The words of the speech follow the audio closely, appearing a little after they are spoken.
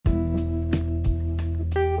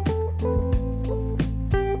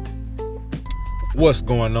What's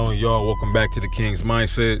going on, y'all? Welcome back to the King's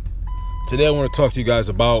Mindset. Today I want to talk to you guys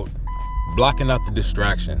about blocking out the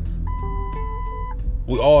distractions.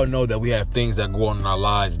 We all know that we have things that go on in our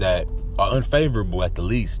lives that are unfavorable at the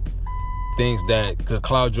least. Things that could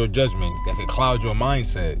cloud your judgment, that could cloud your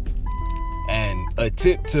mindset. And a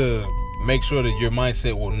tip to make sure that your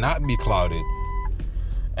mindset will not be clouded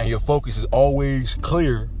and your focus is always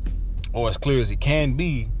clear, or as clear as it can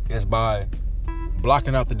be, is by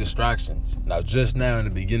blocking out the distractions. Now, just now in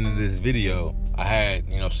the beginning of this video, I had,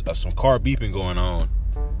 some car beeping going on,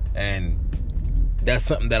 and that's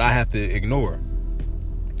something that I have to ignore.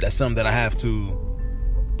 That's something that I have to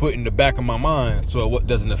put in the back of my mind so it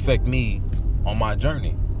doesn't affect me on my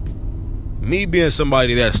journey. Me being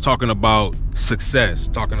somebody that's talking about success,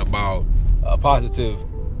 talking about positive,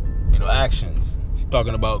 actions,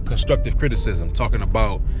 talking about constructive criticism, talking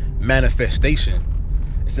about manifestation,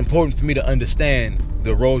 it's important for me to understand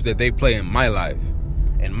the roles that they play in my life.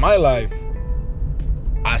 In my life,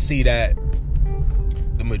 I see that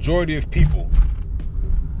the majority of people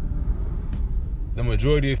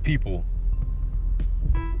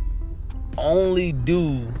only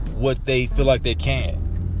do what they feel like they can.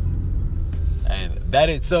 And that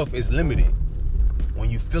itself is limiting. When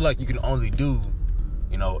you feel like you can only do,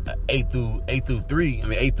 A through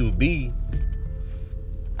B,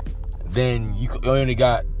 then you only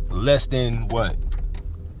got less than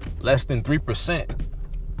 3%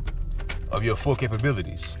 of your full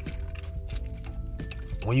capabilities.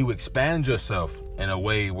 When you expand yourself in a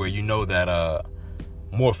way where you know that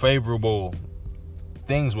more favorable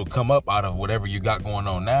things will come up out of whatever you got going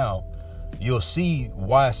on now, you'll see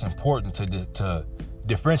why it's important to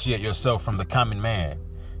differentiate yourself from the common man.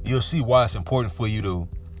 You'll see why it's important for you to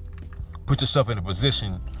put yourself in a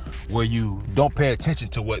position where you don't pay attention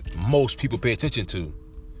to what most people pay attention to.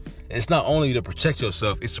 It's not only to protect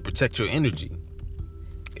yourself, it's to protect your energy.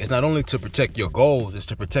 It's not only to protect your goals, it's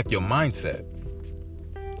to protect your mindset.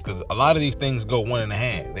 Because a lot of these things go one in the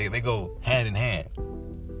hand. They go hand in hand.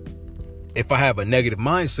 If I have a negative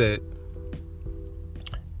mindset,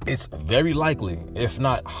 it's very likely, if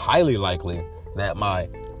not highly likely, that my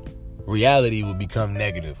reality will become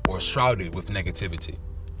negative or shrouded with negativity.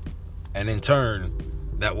 And in turn,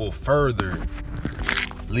 that will further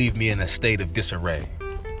leave me in a state of disarray,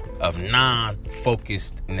 of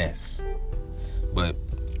non-focusedness. But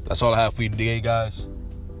that's all I have for you today, guys.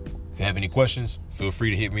 If you have any questions, feel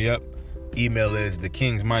free to hit me up. Email is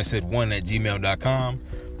thekingsmindset1@gmail.com.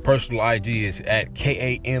 Personal IG is at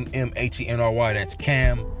KAMMHENRY. That's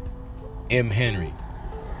Cam M. Henry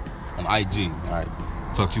on IG. All right.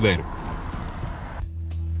 Talk to you later.